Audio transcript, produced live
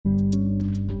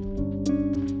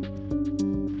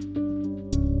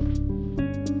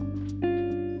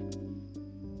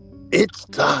It's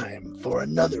time for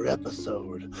another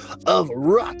episode of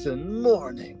Rotten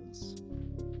Mornings.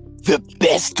 The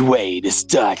best way to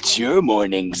start your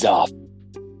mornings off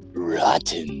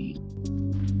rotten.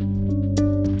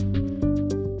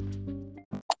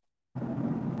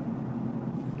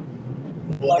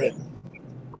 Morning,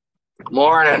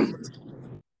 Morning.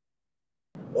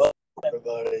 welcome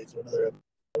everybody to another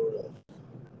episode of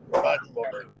Rotten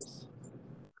Mornings.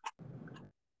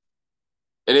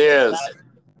 It is.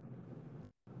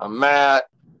 I'm Matt.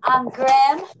 I'm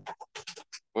Graham.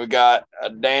 We got a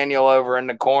Daniel over in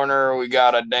the corner. We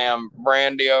got a damn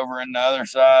Brandy over in the other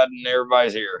side, and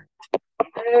everybody's here.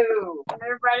 Hello.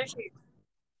 Everybody's here.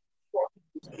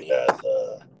 You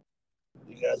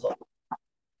guys all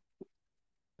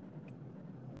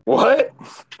What?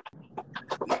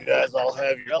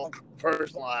 have your own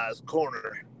personalized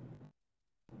corner.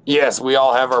 Yes, we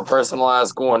all have our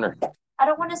personalized corner. I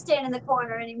don't want to stand in the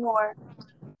corner anymore.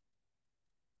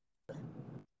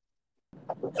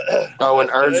 Oh, and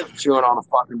Ernst is chewing on a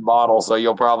fucking bottle, so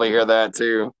you'll probably hear that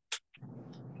too.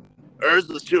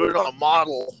 Ernst is chewing on a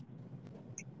model.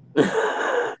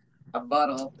 A A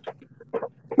bottle.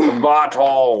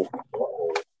 bottle.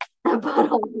 A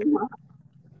bottle.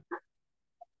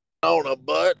 On a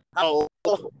butt. Oh.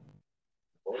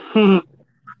 Well,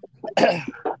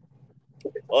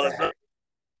 so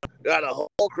got a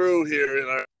whole crew here in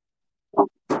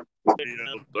our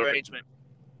arrangement.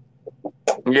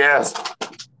 Yes.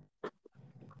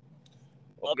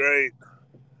 Well, great.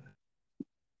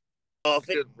 Oh,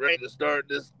 I'm ready to start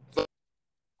this of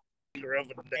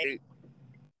a day.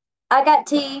 I got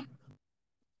tea.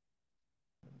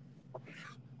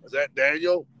 Is that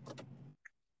Daniel?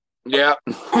 Yep.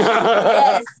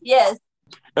 Yes.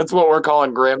 That's what we're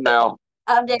calling Grim now.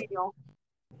 I'm Daniel.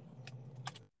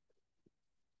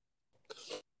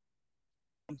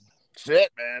 Shit,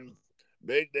 man.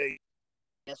 Big day.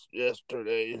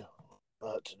 Yesterday.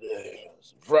 Not today.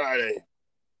 It's Friday.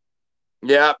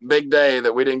 Yeah, big day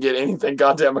that we didn't get anything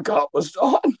goddamn accomplished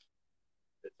on.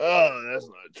 Oh, that's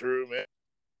not true, man.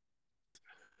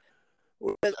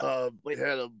 We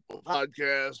had a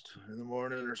podcast in the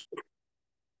morning or something.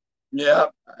 Yeah,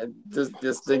 I just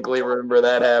distinctly remember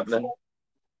that happening.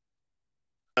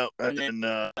 And then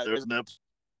there was an episode.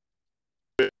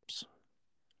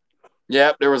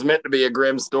 Yep, there was meant to be a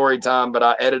Grim story time, but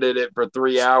I edited it for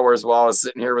 3 hours while I was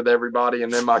sitting here with everybody,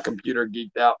 and then my computer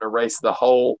geeked out and erased the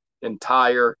whole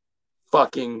entire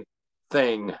fucking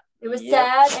thing. It was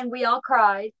sad, and we all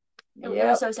cried. And we were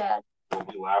Yep. so sad.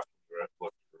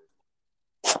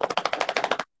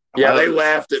 Yeah, they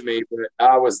laughed at me, but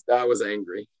I was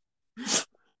angry.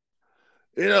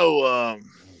 You know,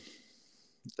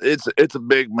 it's a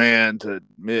big man to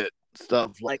admit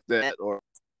stuff like that or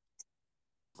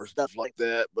for stuff like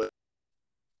that, but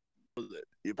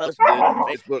you posted it and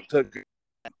Facebook took it.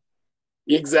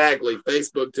 Exactly.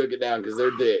 Facebook took it down because they're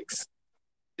dicks.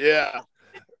 Yeah.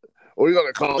 We're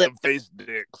gonna call them face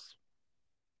dicks.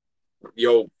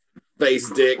 Yo, face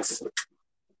dicks.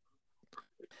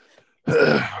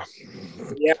 Yeah,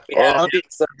 Yeah, we had an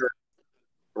episode of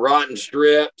Rotten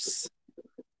Strips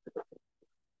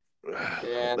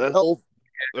and the whole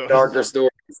Darker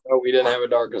Stories. No, we didn't have a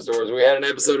Darker Stories. We had an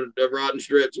episode of Rotten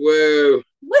Strips. Woo!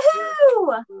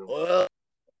 Woohoo! well,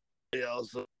 yeah,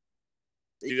 so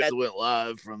you guys went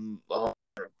live from the home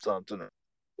or something.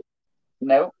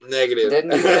 Nope. Negative.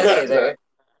 Didn't do that either.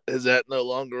 Is that no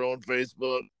longer on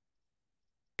Facebook?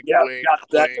 Yep, Wink, got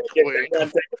that. wink, wink.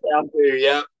 Take it down too.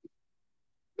 Yep.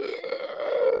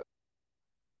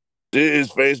 Jeez,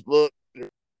 Facebook, you're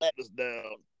letting us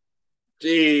down.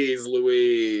 Jeez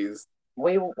Louise.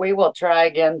 We will try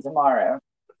again tomorrow.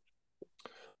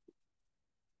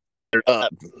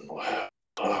 Fuck.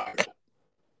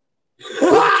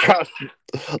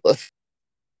 Let's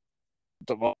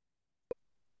tomorrow.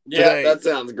 Yeah, Today. that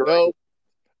sounds great.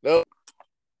 Nope.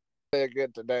 Say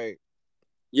again today.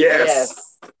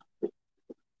 Yes.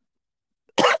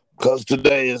 Because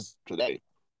today is today.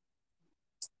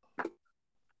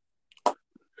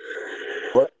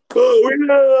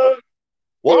 Oh,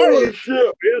 Why are holy you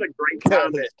shit. We had a great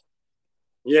time at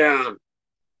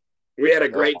we had a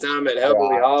great time at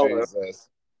Hellbilly Hollow. Jesus.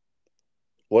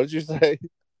 What did you say?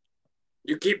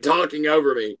 You keep talking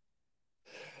over me.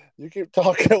 You keep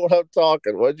talking when I'm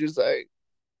talking. What did you say?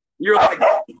 You're like,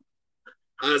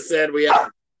 I said we had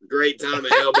a great time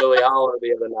at Hellbilly Hollow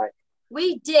the other night.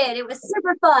 We did. It was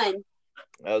super fun.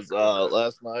 That was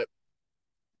last night.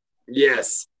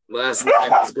 Yes, last night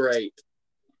was great.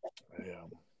 Yeah.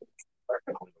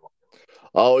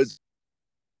 Always.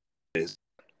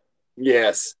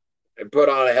 Yes, put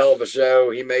on a hell of a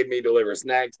show. He made me deliver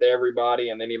snacks to everybody,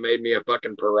 and then he made me a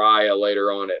fucking pariah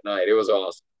later on at night. It was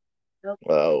awesome.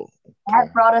 Oh,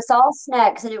 Dad brought us all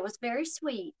snacks, and it was very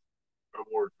sweet. I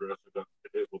wore a dress and got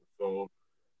hit with a phone.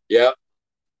 Yep.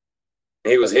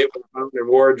 He was hit with a phone and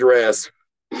wore a dress.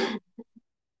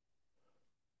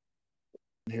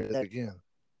 hear that again.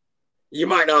 You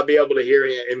might not be able to hear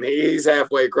him. He's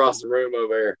halfway across the room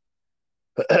over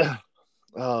there.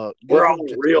 We're all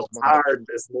real tired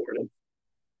this morning.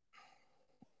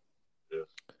 Yeah.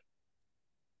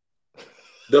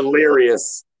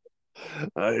 Delirious.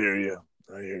 I hear you.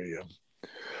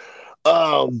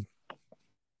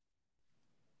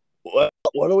 What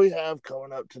do we have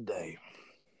coming up today,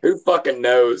 Who fucking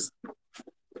knows?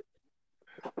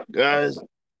 guys?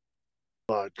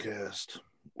 Podcast.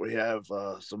 We have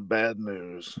some bad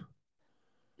news.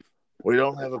 We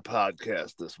don't have a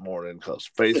podcast this morning because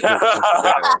Facebook took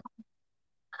it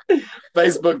down.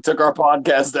 Facebook took our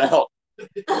podcast out.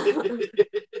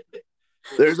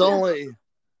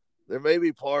 There may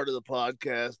be part of the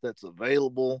podcast that's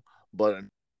available, but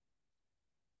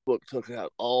Facebook took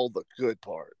out all the good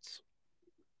parts.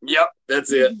 Yep,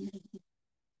 that's it.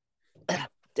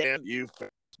 Damn you,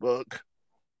 Facebook.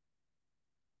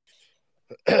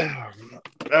 All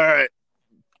right.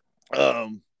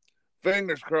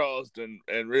 Fingers crossed, and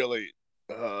really,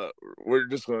 we're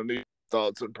just gonna need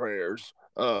thoughts and prayers.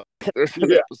 There's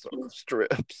an episode of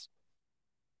Strips.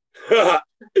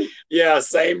 Yeah,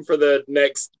 same for the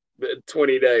next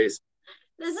 20 days.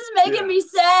 This is making me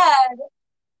sad.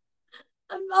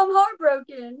 I'm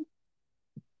heartbroken.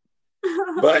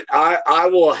 But I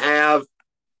will have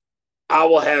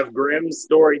Grimm's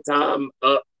story time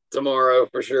up tomorrow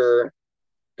for sure,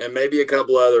 and maybe a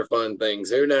couple other fun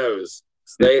things. Who knows?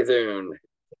 Stay tuned.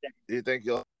 Do you think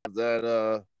you'll have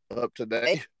that up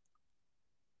today?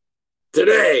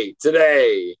 Today.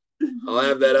 I'll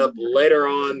have that up later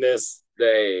on this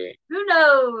day. Who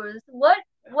knows? Where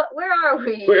are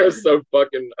we? We're so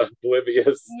fucking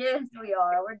oblivious. Yes, we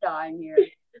are. We're dying here.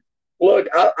 Look,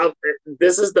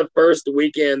 this is the first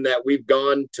weekend that we've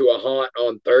gone to a haunt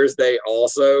on Thursday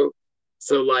also.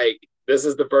 So, like, this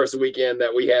is the first weekend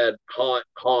that we had haunt.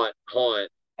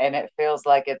 And it feels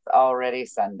like it's already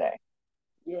Sunday.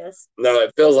 Yes. No,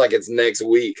 it feels like it's next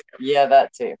week. Yeah,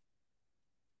 that too.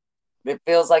 It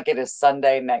feels like it is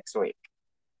Sunday next week.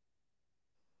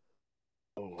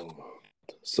 Oh,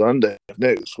 Sunday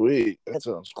next week. That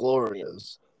sounds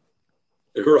glorious.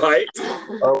 Right?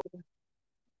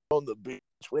 On the beach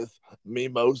with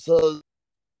mimosas.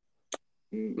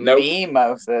 Nope.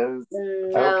 Mimosas.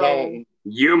 No. Okay.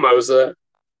 You, Mosa.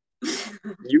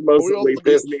 You mostly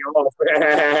pissed me off.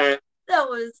 That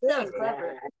was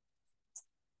clever.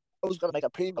 I was gonna make a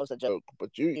mimosa joke,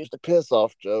 but you used a piss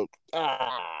off joke.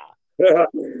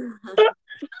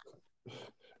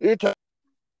 Your turn.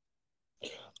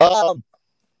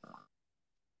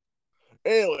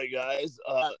 Anyway, guys,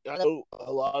 I know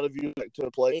a lot of you like to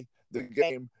play the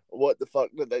game. What the fuck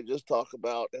did they just talk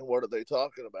about, and what are they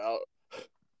talking about?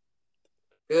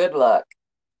 Good luck.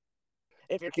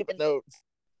 If you're keeping notes,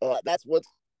 that's what's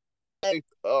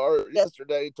or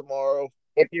yesterday, tomorrow.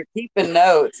 If you're keeping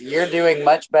notes, you're doing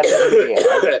much better than me.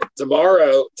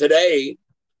 Today,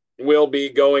 we'll be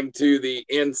going to the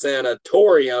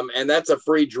Insanatorium, and that's a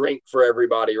free drink for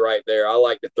everybody right there. I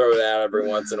like to throw that out every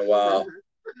once in a while.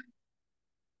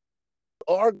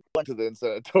 Are going to the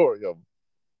Insanatorium.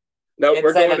 No,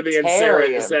 we're going to the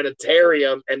Insanitarium.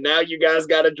 Sanitarium, and now you guys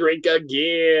got to drink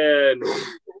again.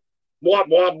 Blah,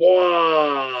 blah,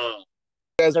 blah. You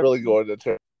guys are really going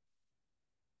to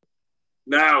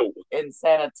No. In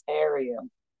sanitarium.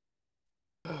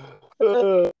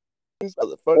 These Blah,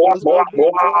 motherfuckers. blah,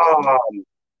 blah.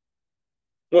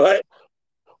 What?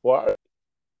 Why?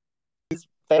 These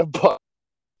vampires.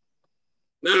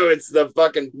 No, it's the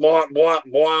fucking blah, blah,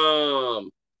 blah.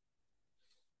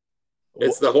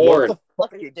 It's the horn. What the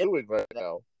fuck are you doing right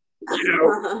now? You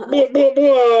know, blah,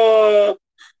 blah,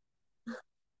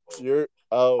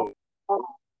 blah.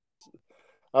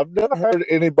 I've never heard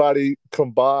anybody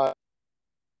combine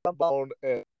trombone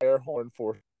and air horn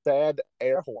for sad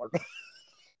air horn.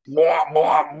 Blah,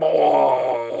 blah,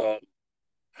 blah.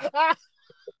 What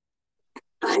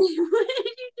did you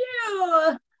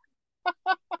do?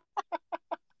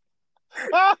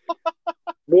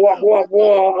 Blah, blah,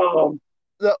 blah.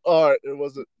 No, all right, it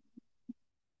wasn't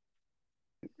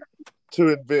to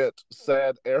invent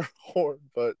sad air horn,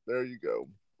 but there you go.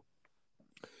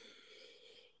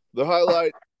 The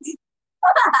highlight.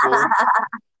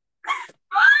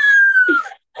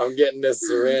 I'm getting this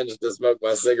syringe to smoke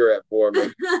my cigarette for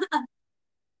me.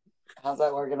 How's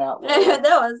that working out?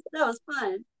 that was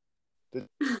fun.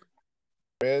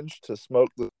 syringe to smoke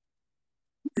the.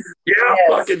 Yeah, Yes.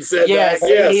 fucking said Yes, that.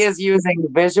 Yes. he is using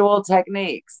visual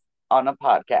techniques on a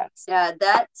podcast. Yeah,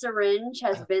 that syringe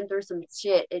has been through some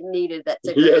shit. It needed that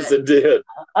cigarette. Yes, it did.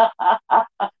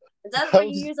 Is that what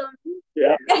you use on me?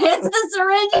 Yeah. It's the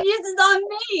syringe he uses on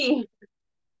me.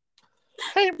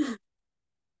 Hey, can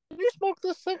you smoke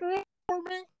this cigarette for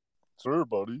me? Sure,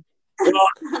 buddy.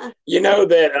 You know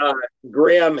that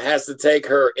Grim has to take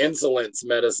her insolence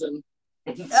medicine.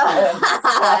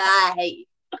 I hate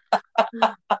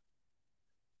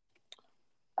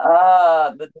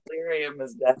The delirium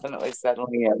is definitely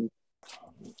settling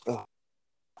in.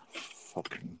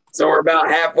 Fucking. So we're about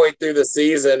halfway through the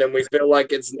season, and we feel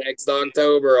like it's next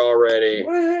October already.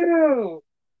 Woo!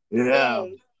 Yeah.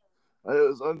 Yay.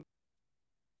 It was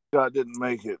God didn't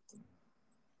make it.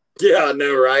 Yeah, I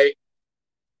know, right?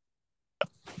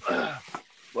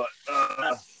 But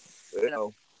you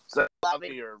know, say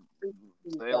Lavi or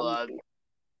say la,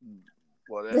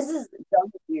 whatever. This is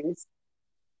gum juice.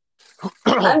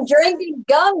 I'm drinking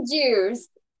gum juice.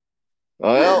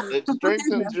 Well, it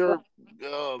strengthens your.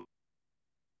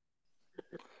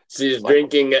 She's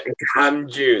drinking gum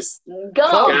juice. Gum.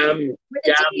 Gum. With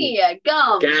a T.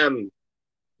 Gum. Gum.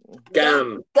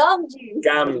 Gum. Gum juice.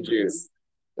 Gum juice.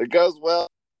 It goes well.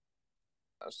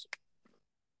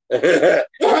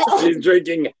 She's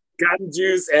drinking gum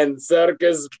juice and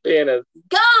circus penis.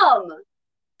 Gum.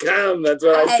 Gum, that's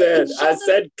what I said. I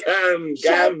said gum.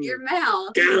 Shut Gum. your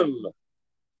mouth. Gum.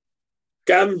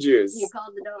 Gum juice. You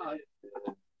called the dog.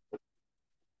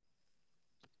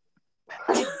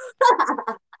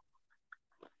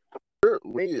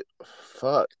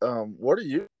 Fuck. What are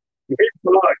you?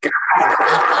 Look.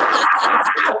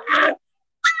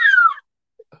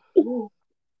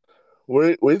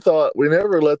 We thought we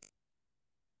never let the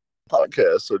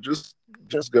podcast, so just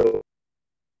go.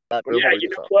 Yeah, you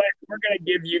know what? We're gonna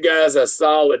give you guys a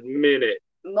solid minute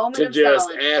Moment to of just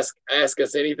silence. ask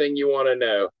us anything you want to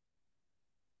know.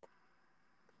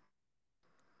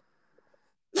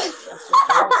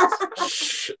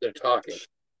 Shh, they're talking.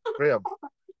 Graham.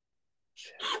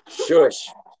 Shush.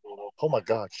 Oh my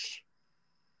gosh.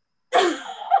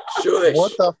 Shush.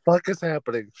 What the fuck is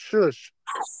happening? Shush.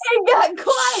 It got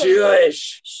quiet.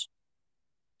 Shush.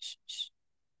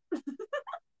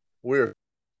 We're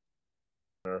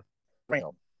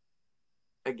Graham.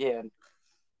 Again.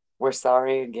 We're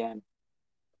sorry again.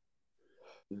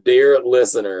 Dear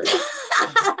listener.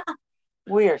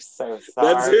 We are so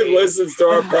sorry. That's who listens to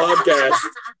our podcast.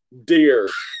 Dear.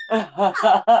 Why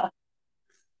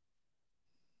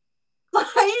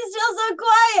are you still so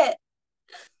quiet?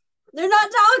 They're not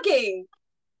talking.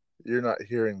 You're not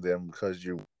hearing them because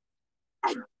you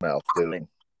mouth doing.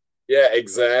 Yeah,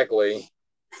 exactly.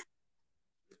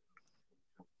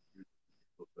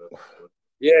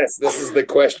 Yes, this is the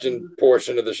question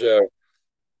portion of the show.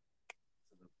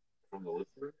 From the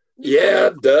listener? Yeah,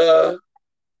 duh.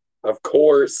 Of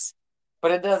course.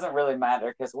 But it doesn't really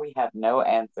matter because we have no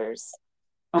answers.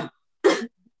 I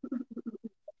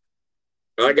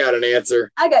got an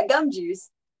answer. I got gum juice.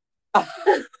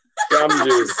 Gum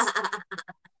juice.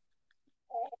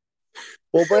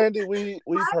 Well, Brandy, we've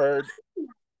heard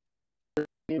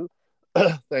you.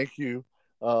 Thank you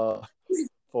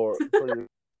for your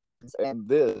and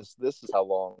this is how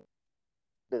long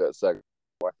that second.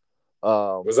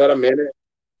 Was that a minute?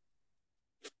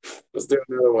 Let's do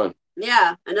another one.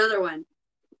 Yeah, another one.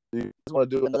 Do you guys want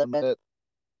to do another minute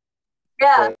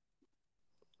Yeah,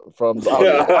 from the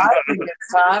Yeah. I think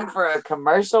it's time for a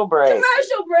commercial break.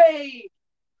 commercial break.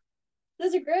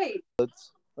 Those are great.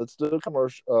 let's do a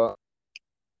commercial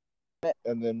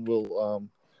and then we'll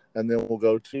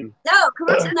go to No,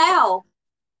 commercial now.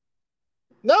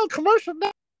 no commercial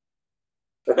now.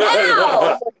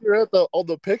 Now. It's like you're on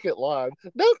the picket line.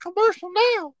 No commercial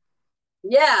now.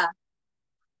 Yeah,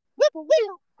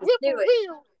 Whippoorwill. let's do it.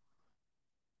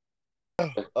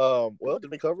 Whippoorwill. Well, did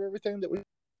we cover everything that we?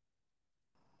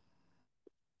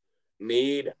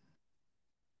 Need.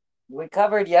 We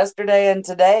covered yesterday and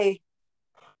today.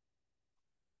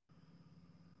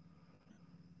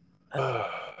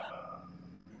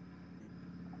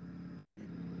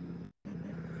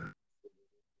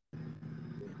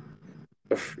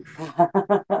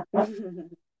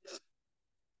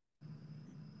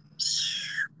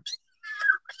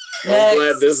 I'm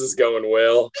glad this is going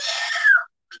well.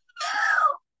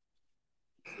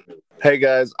 Hey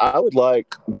guys, I would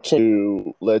like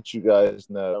to let you guys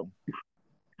know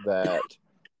that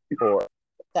for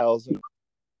 1,000,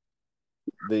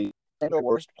 the single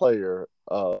worst player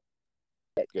of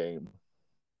that game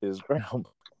is Graham.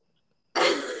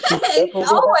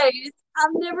 Always.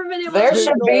 I've never been able There to.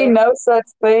 should be no such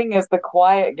thing as the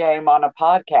quiet game on a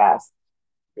podcast.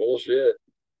 Bullshit.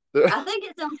 I think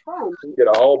it sounds fun. Get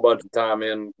a whole bunch of time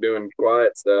in doing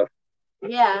quiet stuff.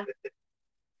 Yeah.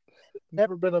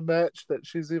 Never been a match that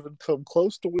she's even come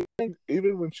close to winning,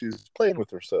 even when she's playing with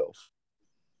herself.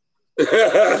 What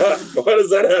does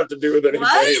that have to do with anything?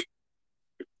 What?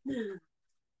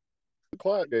 The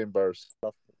quiet game burst.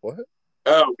 What?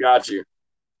 Oh, got you.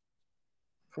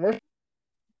 Commercial.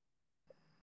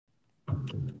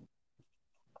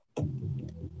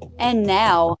 And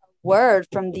now, word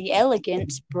from the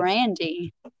elegant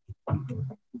Brandy.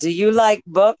 Do you like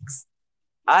books?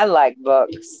 I like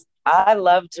books. I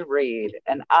love to read,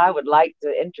 and I would like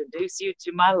to introduce you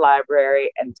to my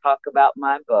library and talk about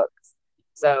my books.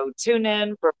 So tune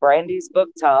in for Brandy's Book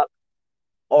Talk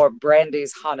or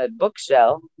Brandy's Haunted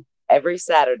Bookshelf every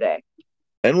Saturday.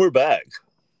 And we're back.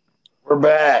 We're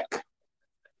back.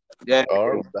 Yeah.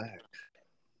 Are back.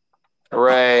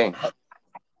 Hooray.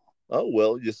 Oh,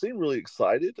 well, you seem really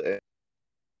excited. And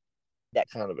that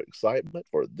kind of excitement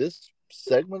for this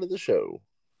segment of the show.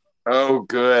 Oh,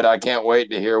 good. I can't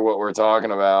wait to hear what we're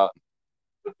talking about.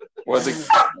 What's it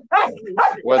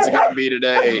going to be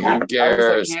today? Who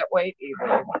cares? I can't wait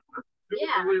either.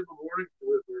 Yeah.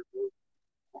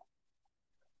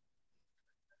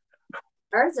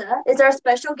 Urza is our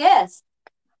special guest.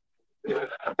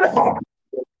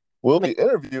 We'll be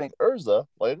interviewing Urza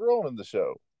later on in the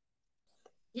show.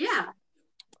 Yeah.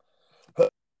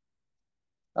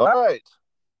 All right.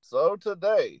 So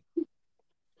today,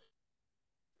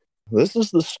 this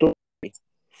is the story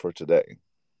for today.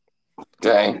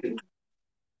 Okay.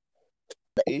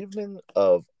 The evening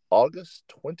of August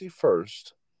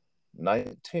 21st,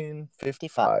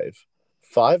 1955,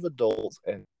 5 adults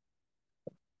and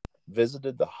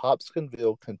visited the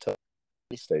Hopkinsville, Kentucky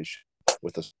station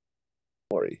with a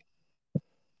story.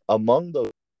 Among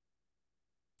those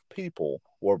people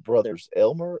were brothers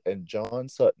Elmer and John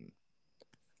Sutton.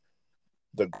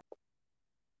 The group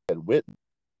had witnessed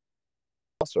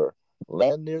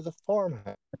land near the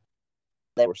farmhouse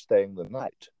they were staying the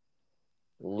night.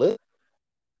 Lit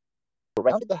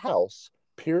around the house,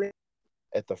 peering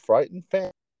at the frightened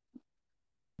family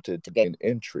to gain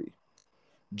entry.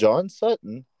 John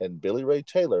Sutton and Billy Ray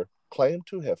Taylor claimed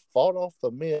to have fought off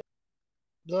the men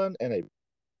gun and a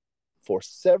for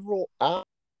several hours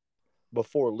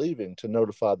before leaving to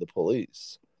notify the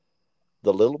police.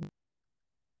 The little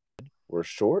were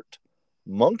short,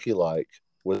 monkey-like,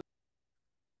 with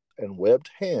and webbed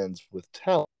hands with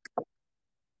talons,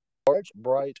 large,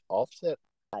 bright, offset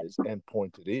eyes, and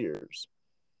pointed ears.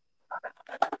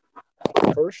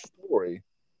 First story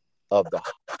of the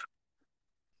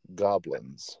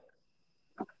goblins.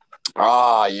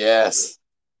 Ah, yes.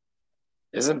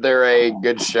 Isn't there a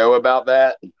good show about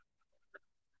that?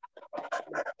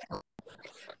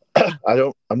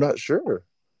 I'm not sure.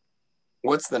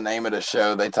 What's the name of the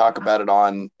show? They talk about it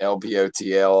on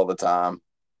LPOTL all the time.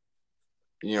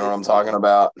 You know what I'm talking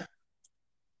about?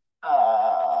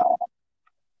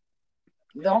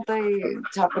 Don't they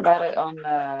talk about it on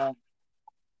oh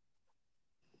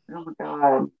my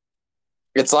God.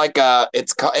 It's like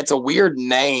it's a weird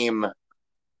name.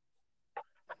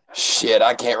 Shit,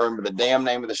 I can't remember the damn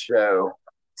name of the show.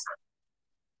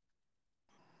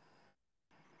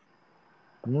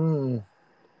 Blue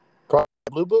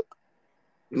Book?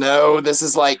 No, this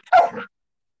is like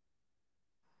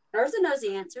Urza knows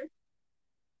the answer.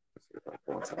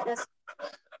 Yes.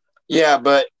 yeah,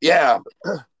 but yeah.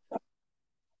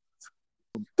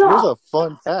 Here's a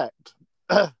fun fact,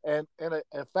 and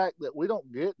a fact that we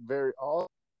don't get very often.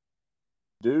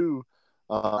 Do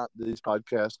these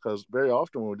podcasts, because very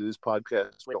often when we do these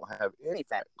podcasts, we don't have any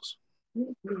facts.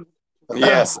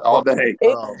 Yes, all day.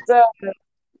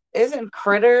 Isn't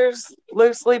Critters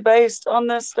loosely based on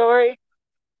this story?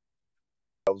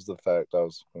 That was the fact I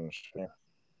was going to share.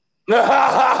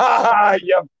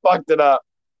 You fucked it up.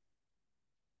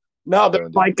 No,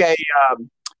 there's like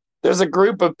there's a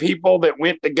group of people that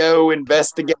went to go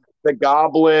investigate the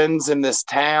goblins in this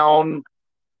town.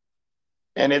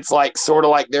 And it's like sort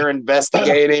of like they're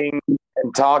investigating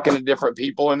and talking to different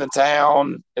people in the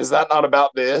town. Is that not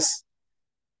about this?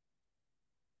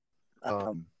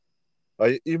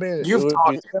 You mean you've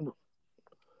talked to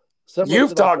me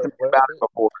about it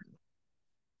before.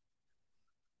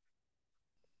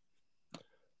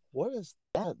 What is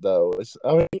that though?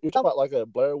 You're talking about like a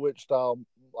Blair Witch style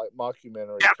like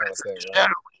mockumentary kind of thing, right?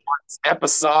 It's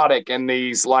episodic, and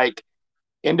these like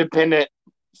independent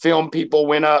film people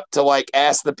went up to like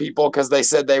ask the people because they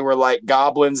said they were like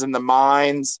goblins in the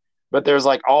mines, but there's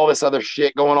like all this other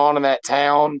shit going on in that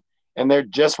town, and they're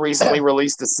just recently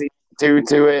released a season 2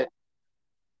 to it.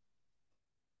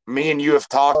 Me and you have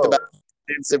talked about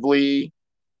extensively.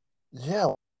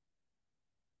 Yeah.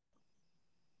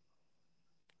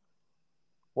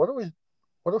 What are we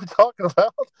talking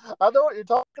about? I know what you're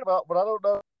talking about, but I don't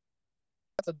know.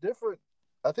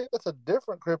 I think that's a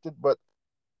different cryptid, but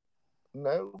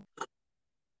no.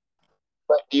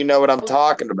 But do you know what I'm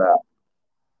talking about?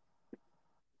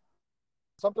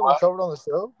 Something we covered on the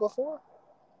show before?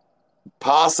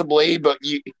 Possibly, but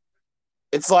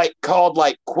it's like called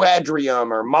like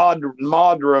Quadrium or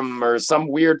Modrum or some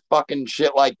weird fucking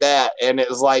shit like that. And it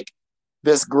was like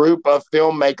this group of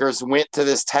filmmakers went to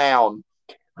this town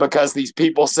because these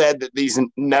people said that these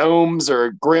gnomes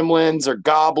or gremlins or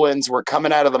goblins were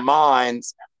coming out of the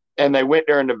mines, and they went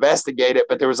there and investigated it,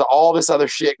 but there was all this other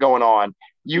shit going on.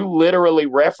 You literally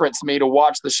referenced me to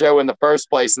watch the show in the first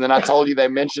place, and then I told you they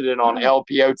mentioned it on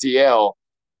LPOTL.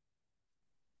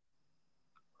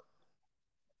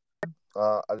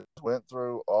 I just went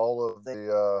through all of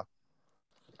the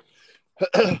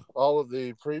all of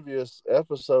the previous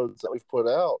episodes that we've put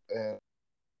out, and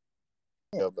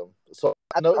of them. So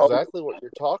I know exactly what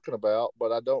you're talking about,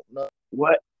 but I don't know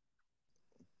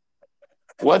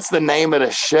what's the name of the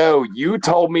show. You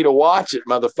told me to watch it,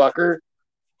 motherfucker.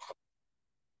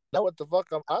 Know what the fuck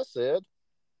I said.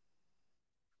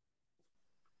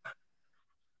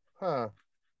 Huh.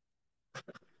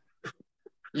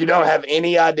 You don't have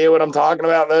any idea what I'm talking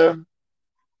about, though?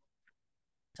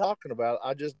 Talking about,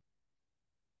 I just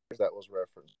that was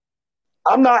referenced.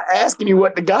 I'm not asking you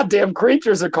what the goddamn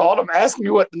creatures are called. I'm asking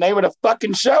you what the name of the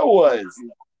fucking show was.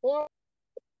 What?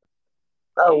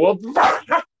 Oh, well.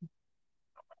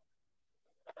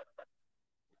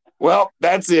 Well,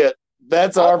 that's it.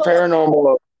 That's our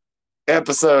paranormal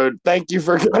episode. Thank you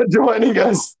for joining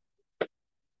us. I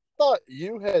thought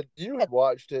you had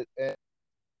watched it, and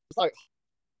it's like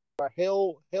a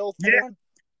Hellthorn. Yeah.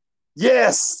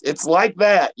 Yes, it's like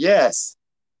that. Yes.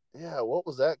 Yeah, what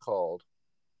was that called?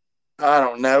 I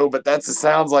don't know, but that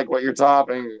sounds like what you're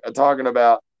talking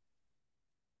about.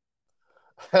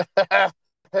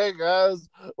 Hey guys,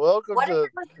 welcome What to.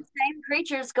 if the same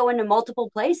creatures go into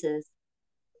multiple places?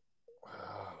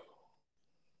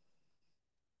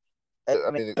 I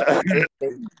mean,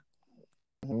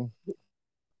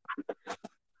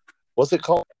 what's it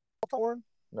called? Thorn?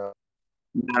 No.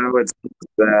 No, it's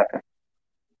that.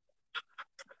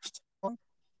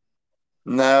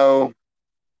 No.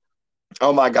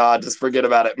 Oh my God, just forget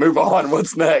about it. Move on.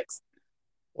 What's next?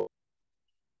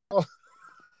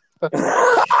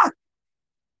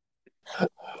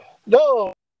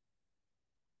 No.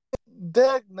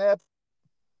 Dagnap.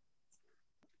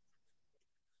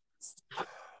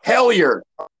 Hellier.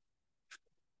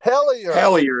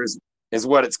 Hellier is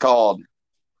what it's called.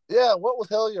 Yeah, what was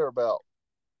Hellier about?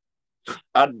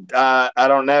 I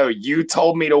don't know. You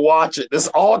told me to watch it. This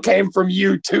all came from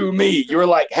you to me. You were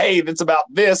like, hey, that's about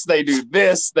this. They do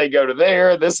this. They go to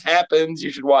there. This happens. You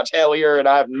should watch Hellier, and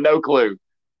I have no clue.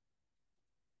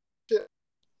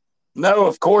 No,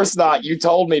 of course not. You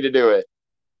told me to do it.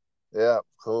 Yeah,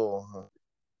 cool.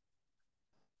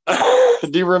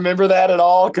 Do you remember that at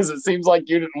all? Because it seems like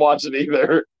you didn't watch it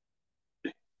either.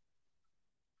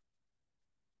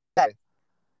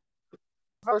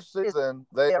 First season,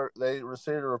 they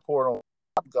received a report on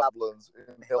goblins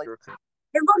in Hellier.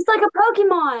 It looks like a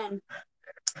Pokemon.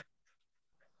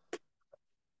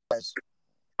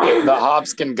 The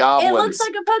Hopskin goblins. It looks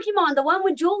like a Pokemon, the one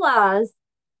with jewel eyes.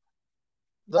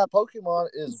 That Pokemon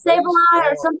is Sableye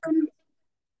or something.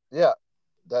 Yeah,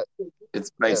 that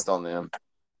it's based on them.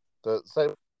 The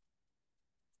same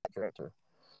character.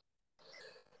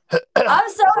 I'm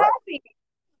so happy.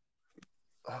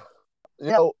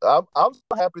 You know, I'm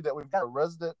so happy that we've got a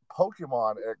resident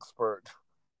Pokemon expert.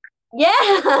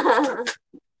 Yeah.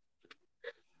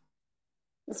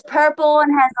 It's purple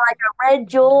and has like a red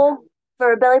jewel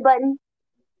for a belly button.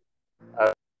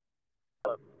 I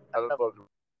don't know.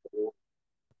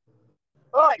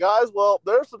 All right, guys. Well,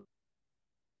 there's some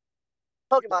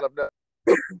Pokemon I've done.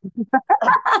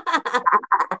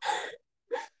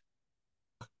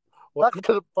 Welcome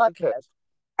to the podcast.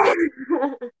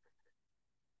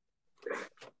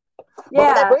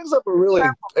 Yeah. But that brings up a really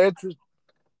interesting.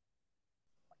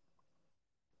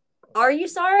 Are you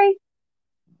sorry?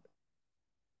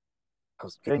 I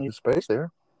was getting you space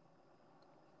there.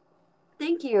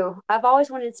 Thank you. I've always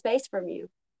wanted space from you.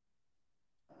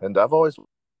 And I've always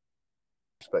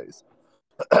space.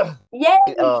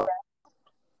 Yeah.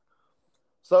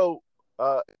 So,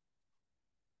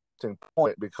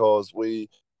 point because we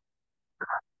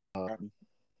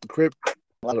crypt,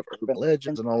 a lot of urban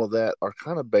legends and all of that are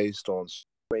kind of based on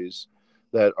stories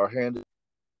that are handed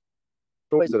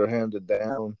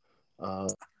down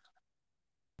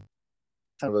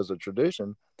kind of as a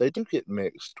tradition, they do get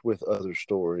mixed with other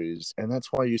stories, and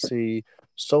that's why you see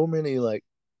so many like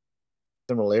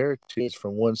similarities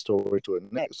from one story to the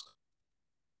next.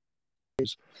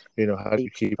 You know, how do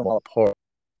you keep them all apart?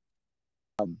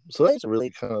 So that's really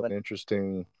kind of an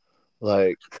interesting,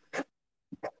 like,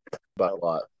 about a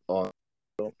lot on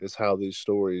is how these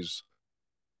stories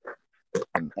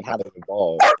and how they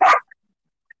evolve.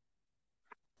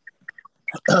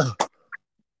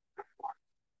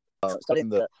 Studying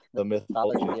the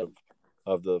mythology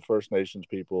of the First Nations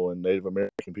people and Native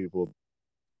American people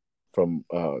from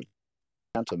down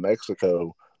to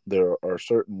Mexico, there are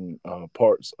certain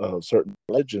parts of certain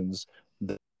religions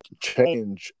that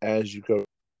change as you go to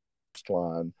the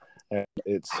line, and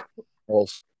it's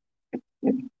also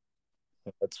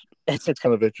it's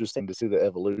kind of interesting to see the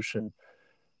evolution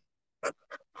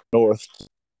north,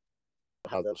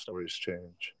 how those stories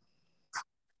change.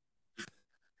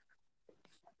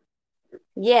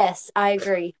 Yes, I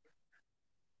agree.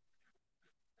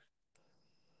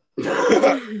 We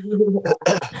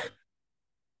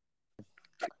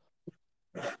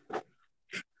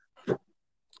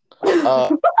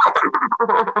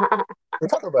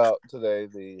talk about today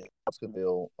the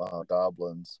Hobsonville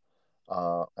goblins,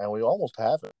 and we almost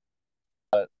haven't.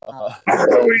 But,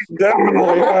 we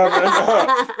definitely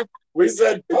haven't. We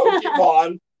said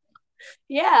Pokemon.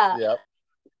 Yeah. Yep.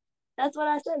 That's what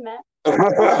I said, Matt.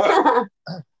 The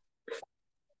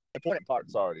important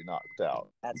part's already knocked out.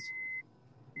 I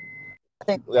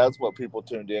think that's what people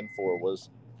tuned in for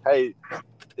was, hey,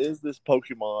 is this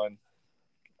Pokemon?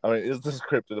 I mean, is this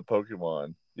cryptid a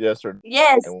Pokemon? Yes or no?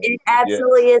 Yes, it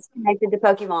absolutely is connected to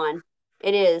Pokemon.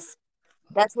 It is.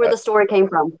 That's where the story came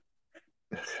from.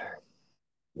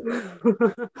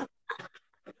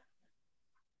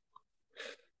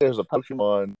 There's a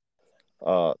Pokemon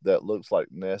that looks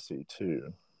like Nessie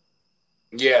too.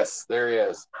 Yes, there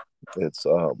is. It's There's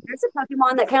a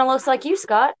Pokemon that kind of looks like you,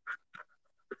 Scott.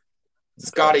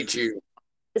 Scotty Chew.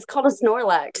 It's called a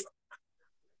Snorlax.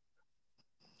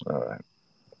 All right.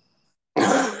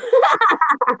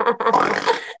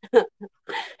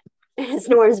 It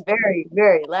snores very,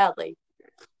 very loudly.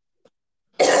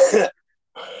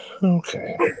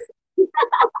 Okay.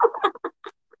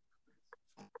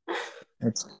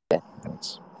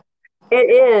 It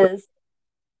is.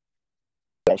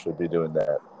 I should be doing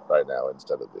that right now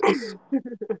instead of this.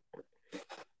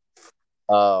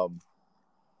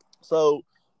 So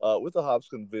with the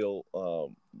Hobsonville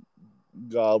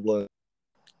goblin,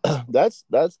 that's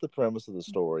the premise of the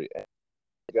story. The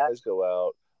guys go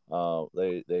out.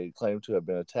 They claim to have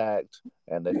been attacked,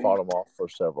 and they fought them off for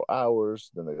several hours.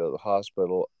 Then they go to the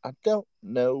hospital. I don't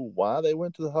know why they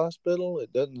went to the hospital.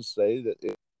 It doesn't say that.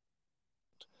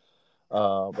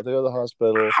 But they go to the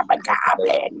hospital. I'm a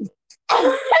goblin.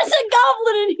 There's a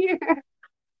goblin in here.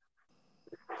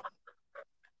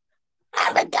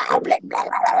 I'm a goblin. Oh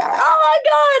my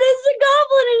God, it's a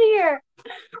goblin in here.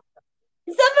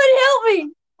 Somebody help me.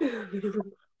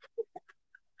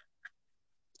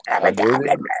 I'm a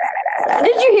goblin.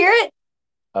 Did you hear it?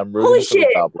 I'm rooting for the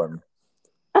goblin.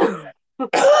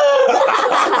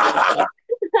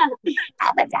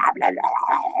 I'm a goblin.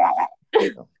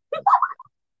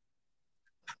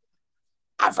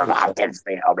 I'm from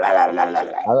Hopkinsville.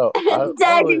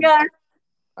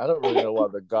 I don't really know why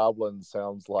the goblin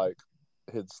sounds like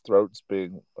his throat's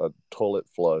being toilet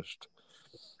flushed.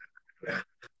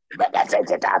 But that's a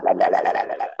goblin.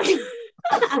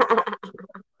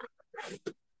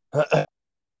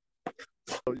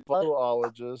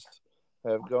 Zoologists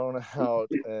have gone out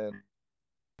and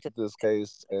looked at this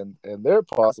case, and their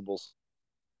possible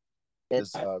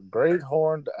is great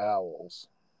horned owls.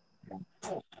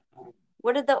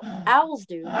 What did the owls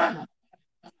do?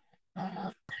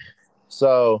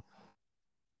 So,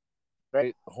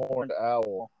 great horned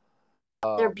owl.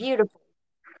 They're beautiful.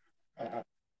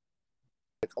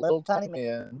 Little tiny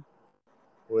men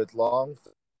with long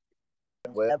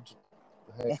webbed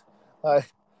hands. I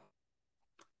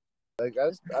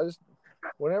just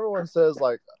when everyone says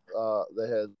like they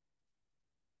had,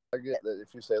 I get that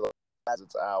if you say like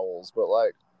it's owls, but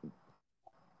like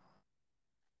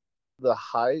the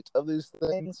height of these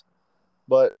things,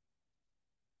 but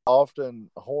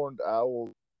often horned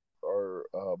owls are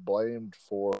blamed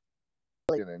for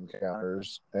alien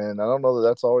encounters, and I don't know that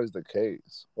that's always the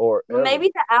case. Or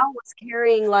maybe the owl was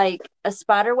carrying like a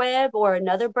spider web or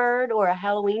another bird or a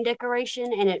Halloween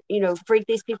decoration, and it freaked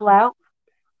these people out.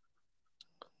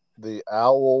 The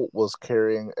owl was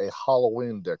carrying a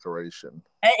Halloween decoration.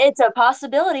 It's a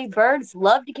possibility. Birds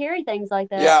love to carry things like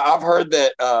that. Yeah, I've heard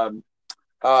that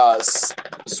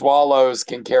swallows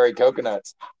can carry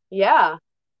coconuts. Yeah.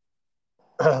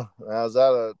 Now, is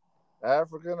that a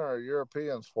African or a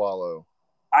European swallow?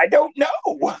 I don't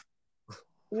know.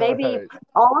 Maybe All right.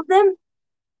 all of them?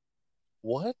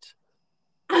 What?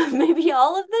 Maybe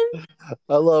all of them?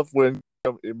 I love when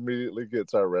immediately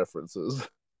gets our references.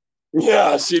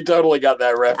 Yeah, she totally got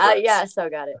that reference. Yeah, so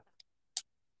got it.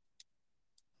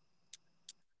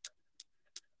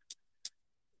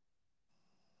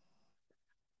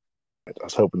 I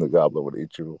was hoping the goblin would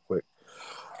eat you real quick.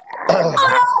 Oh no,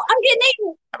 I'm getting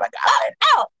eaten. Oh my God.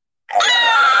 Ow.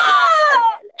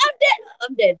 Ah! I'm dead.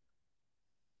 I'm dead.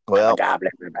 Well,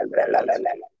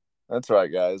 that's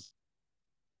right, guys.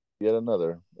 Yet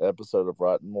another episode of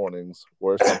Rotten Mornings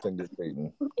where something gets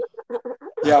eaten.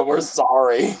 Yeah, we're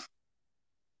sorry.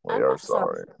 We I'm are not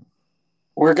sorry. sorry.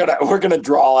 We're gonna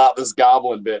draw out this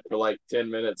goblin bit for like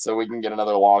 10 minutes so we can get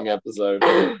another long episode.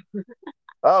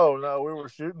 Oh no, we were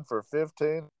shooting for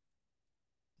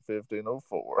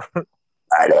 1504.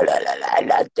 I'm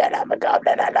a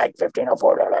goblin. I like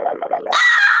 1504.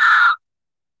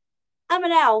 I'm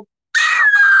an owl.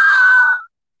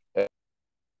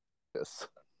 Yes.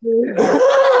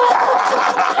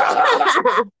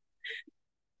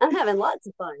 I'm having lots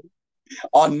of fun.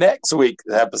 On next week's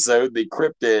episode, the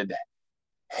cryptid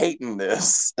hating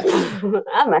this. I'm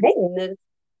hating this.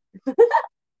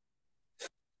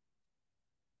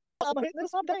 I'm hitting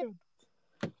this up down.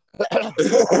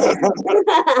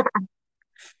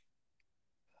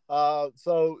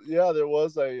 So yeah, there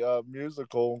was a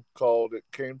musical called "It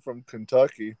Came from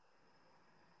Kentucky."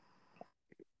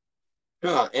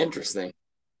 Huh, interesting.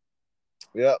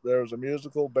 Yeah, there was a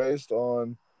musical based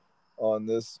on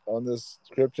this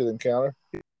cryptid encounter.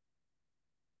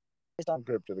 Based on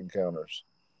cryptid encounters.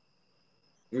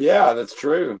 Yeah, that's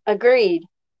true. Agreed.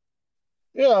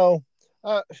 You know,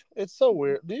 it's so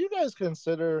weird. Do you guys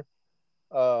consider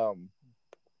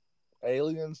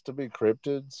aliens to be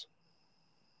cryptids?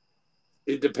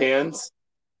 It depends.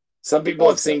 Some people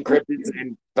have seen cryptids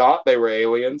and thought they were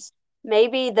aliens.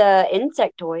 Maybe the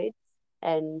insectoids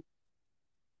and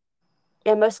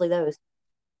mostly those.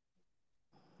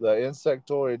 The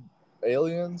insectoid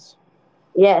aliens?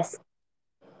 Yes.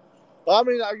 I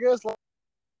mean, I guess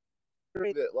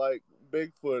like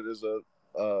Bigfoot is a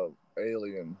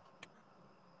alien.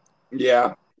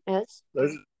 Yeah. Yes.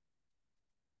 There's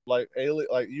like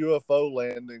UFO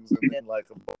landings, and then like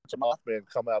a bunch of Mothman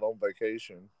come out on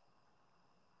vacation.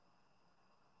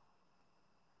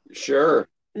 Sure.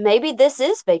 Maybe this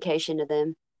is vacation to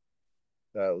them.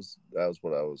 That was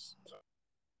what I was.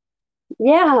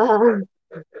 Yeah.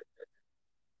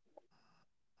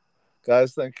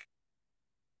 Guys, think.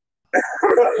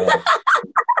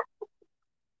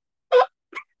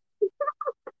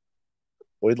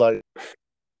 We'd like.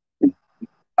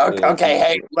 Okay,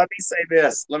 hey, let me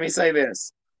say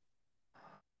this.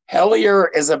 Hellier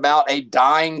is about a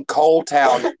dying coal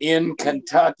town in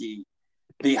Kentucky.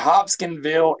 The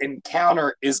Hopkinsville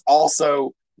encounter is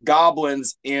also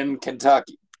goblins in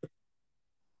Kentucky.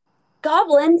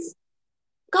 Goblins?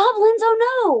 Goblins? Oh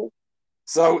no.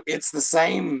 So it's the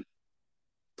same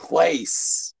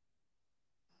place.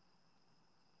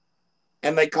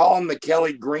 And they call them the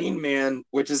Kelly Green Men,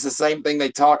 which is the same thing they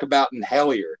talk about in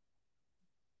Hellier.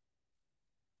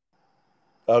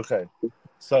 Okay,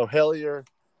 so Hellier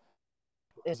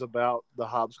is about the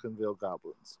Hopkinsville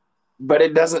goblins. But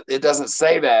it doesn't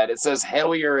say that. It says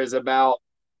Hellier is about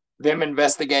them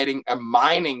investigating a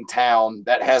mining town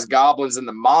that has goblins in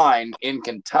the mine in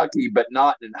Kentucky, but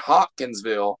not in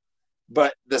Hopkinsville.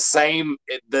 But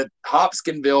the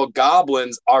Hopkinsville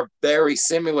goblins are very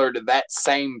similar to that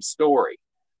same story.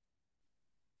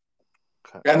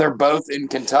 Okay. And they're both in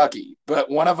Kentucky, but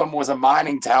one of them was a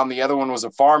mining town, the other one was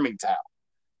a farming town.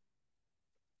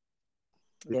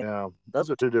 Yeah, those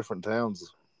are two different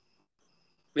towns.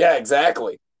 Yeah,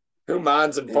 exactly. Who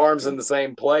mines and farms in the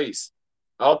same place?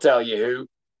 I'll tell you who.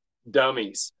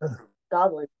 Dummies.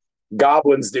 Goblins.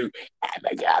 Goblins do.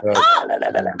 Goblin!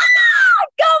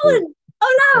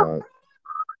 Oh no!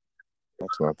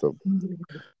 That's not the.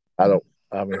 I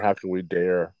mean, how can we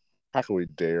dare? How can we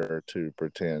dare to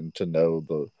pretend to know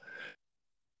the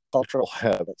cultural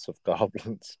habits of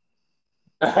goblins?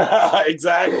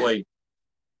 Exactly.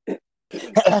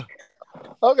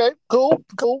 Okay, cool.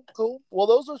 Well,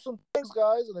 those are some things,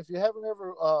 guys. And if you haven't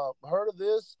ever heard of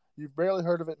this, you've barely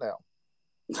heard of it now.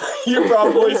 You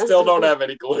probably still don't have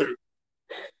any clue.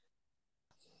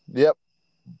 Yep.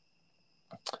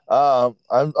 I'm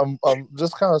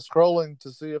just kind of scrolling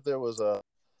to see if there was a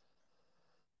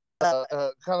kind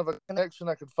of a connection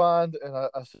I could find, and a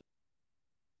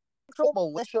central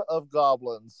militia of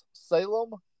goblins,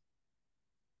 Salem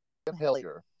and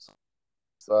Hellier.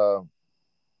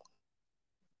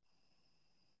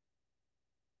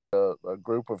 a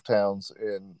group of towns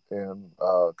in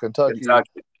Kentucky,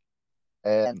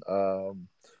 and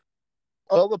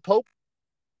the Pope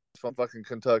from fucking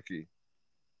Kentucky.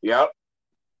 Yep.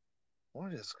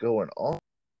 What is going on?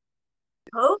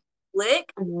 Pope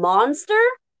lick monster?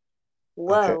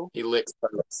 Whoa. Okay. He licks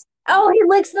popes. Oh, he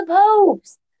licks the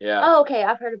popes. Yeah. Oh, okay.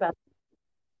 I've heard about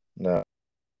No.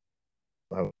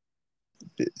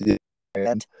 Yeah.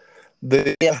 And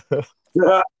the yeah,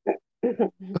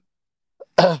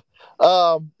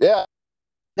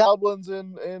 goblins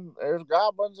in there's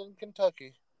goblins in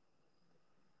Kentucky.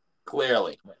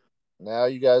 Clearly. Now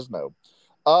you guys know.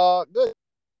 Good.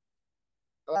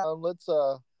 Let's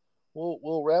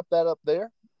we'll wrap that up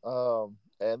there.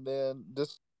 And then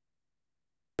this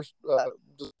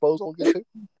disposal get to.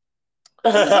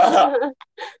 that.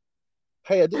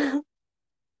 Hey, I did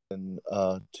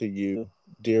to you,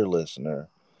 dear listener.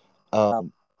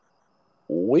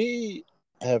 We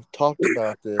have talked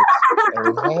about this,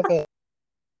 and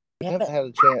we haven't had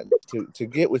a chance to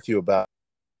get with you about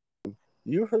it.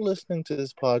 You are listening to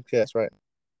this podcast right now.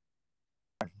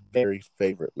 My very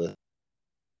favorite list.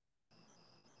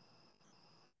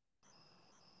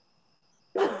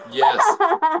 Yes.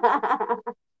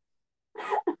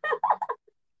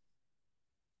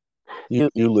 You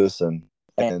listen,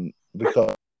 and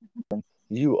because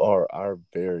you are our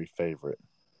very favorite.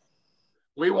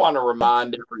 We want to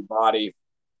remind everybody.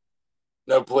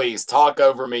 No, please talk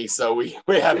over me so we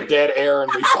have dead air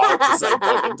and we talk the same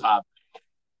fucking time.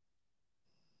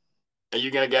 Are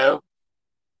you gonna go?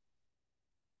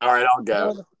 All right, I'll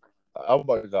go. Oh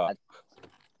my god!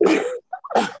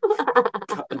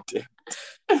 God damn.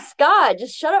 Scott,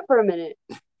 just shut up for a minute.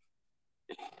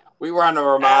 We want to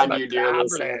remind you, dear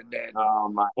listener. Oh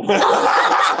my! There's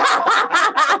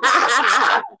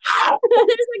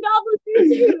a goblin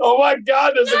too. Oh my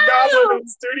God! There's a goblin in the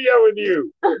studio with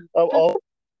you. Oh.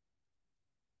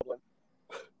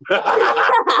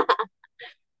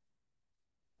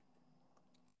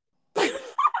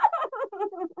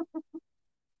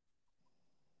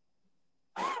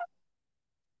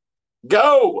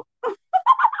 Go!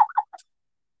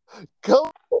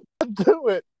 Go do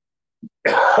it.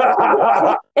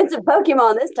 It's a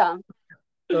Pokemon this time.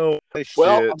 Oh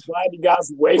Well, shit. I'm glad you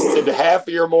guys wasted half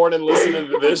of your morning listening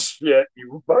to this shit,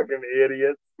 you fucking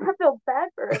idiots. I feel bad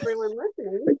for everyone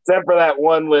listening. Except for that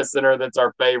one listener that's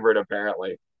our favorite,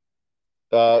 apparently.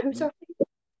 I'm sorry.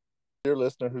 Dear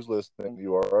listener who's listening,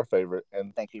 you are our favorite,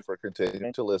 and thank you for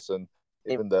continuing to listen,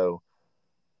 even though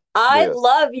I Yes.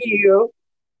 love you.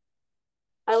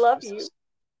 I love you.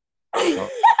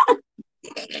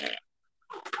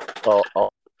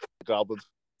 all goblins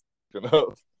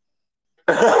enough.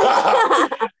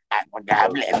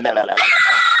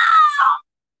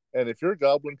 And if your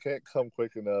goblin can't come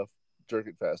quick enough, jerk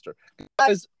it faster.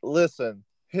 Guys, listen,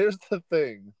 here's the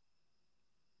thing.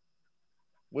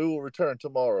 We will return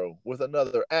tomorrow with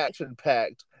another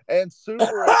action-packed and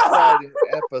super exciting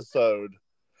episode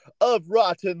of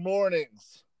Rotten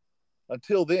Mornings.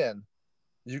 Until then,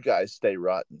 you guys stay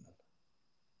rotten.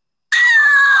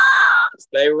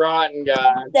 Stay rotten,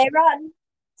 guys. Stay rotten.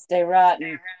 Stay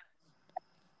rotten.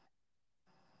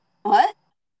 What?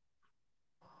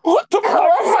 What the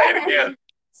fuck? Say it again.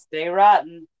 Stay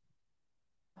rotten.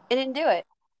 I didn't do it.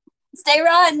 Stay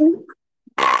rotten.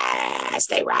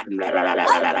 Stay rotten.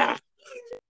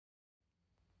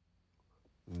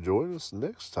 Join us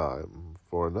next time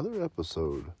for another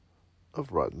episode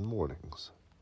of Rotten Mornings.